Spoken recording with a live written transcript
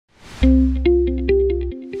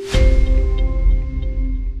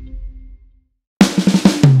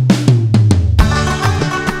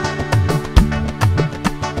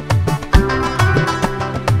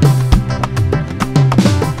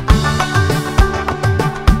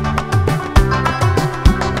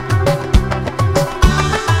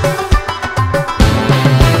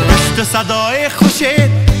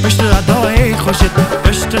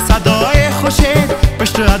صدای خوشت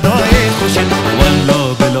پشت ادای خوشت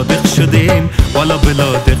والا بلا دق شدیم والا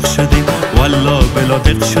بلا دق شدیم والا بلا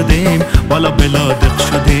دق شدیم والا بلا دق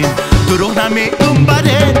شدیم دروغ نمیگم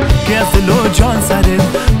برات که از دل و جان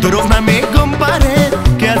سرت دروغ نمیگم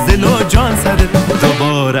برات که از دل و جان سرت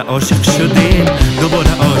دوباره عاشق شدیم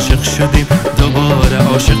دوباره عاشق شدیم دوباره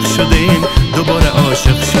عاشق شدیم دوباره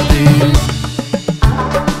عاشق شدیم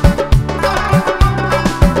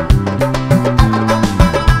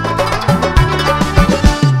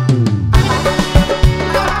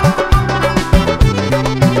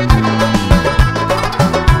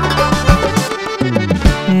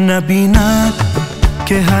نبیند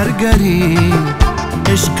که هر گری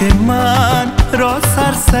عشق من را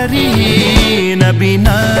سرسری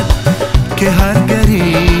نبیند که هر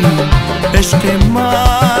گری عشق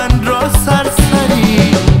من را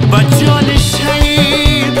سرسری با جان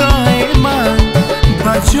شیدای من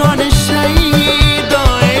با جان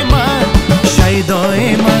شیدای من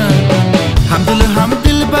شیدای من همدل هم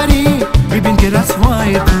دل بری ببین که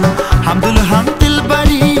رسوای تو همدل هم دل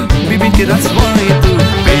بری ببین که رسوای تو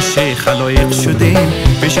پیش خلایق شدیم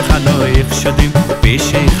پیش خلایق شدیم پیش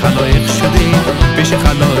خلایق شدیم پیش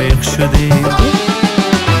خلایق شدیم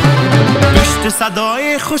پشت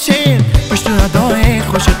صدای خوشت پشت ادای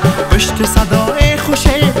خوشت پشت صدای خوشت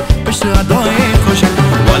پشت ادای خوشت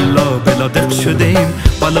والا بلا دق شدیم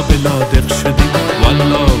والا بلا دق شدیم والا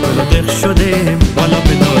بلا دق شدیم والا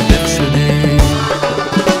بلا دق شدیم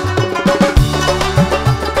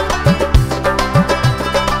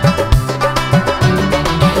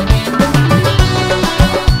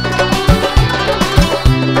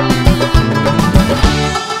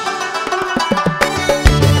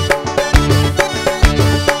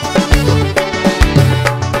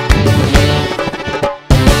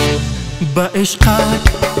با عشقت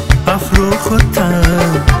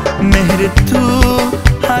افروختن مهر تو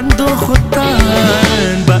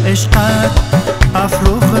اندوختن با عشقت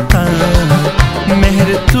افروختن مهر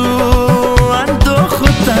تو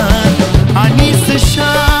اندوختن انیس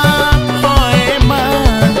شب های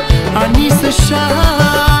من انیس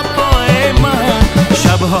شب های من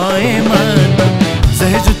شبهای من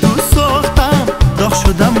زهج تو ساختم داغ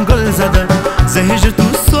شدم گل زدن زهج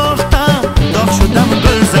تو ساختم داغ شدم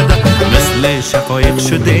گل زدن مثل شقایق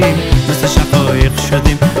شدیم مثل شقایق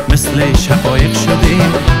شدیم مثل شقایق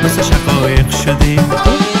شدیم مثل شقایق شدیم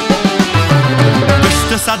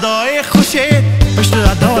پشت صدای خوشت پشت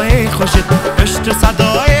ادای خوشت پشت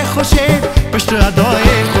صدای خوشت پشت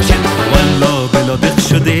ادای خوشت والا بلا دق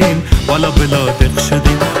شدیم والا بلا دق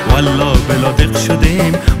شدیم والا بلا دق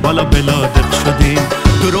شدیم والا بلا دق شدیم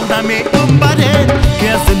دروغ نمیگم برات که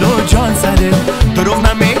از دل و جان سرت دروغ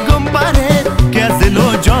نمیگم برات که از دل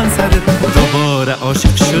و جان سرت دوباره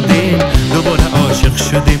عاشق شدیم دوباره عاشق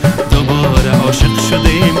شدیم دوباره عاشق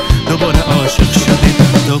شدیم دوباره عاشق شدیم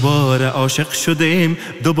دوباره عاشق شدیم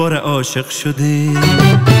دوباره عاشق شدیم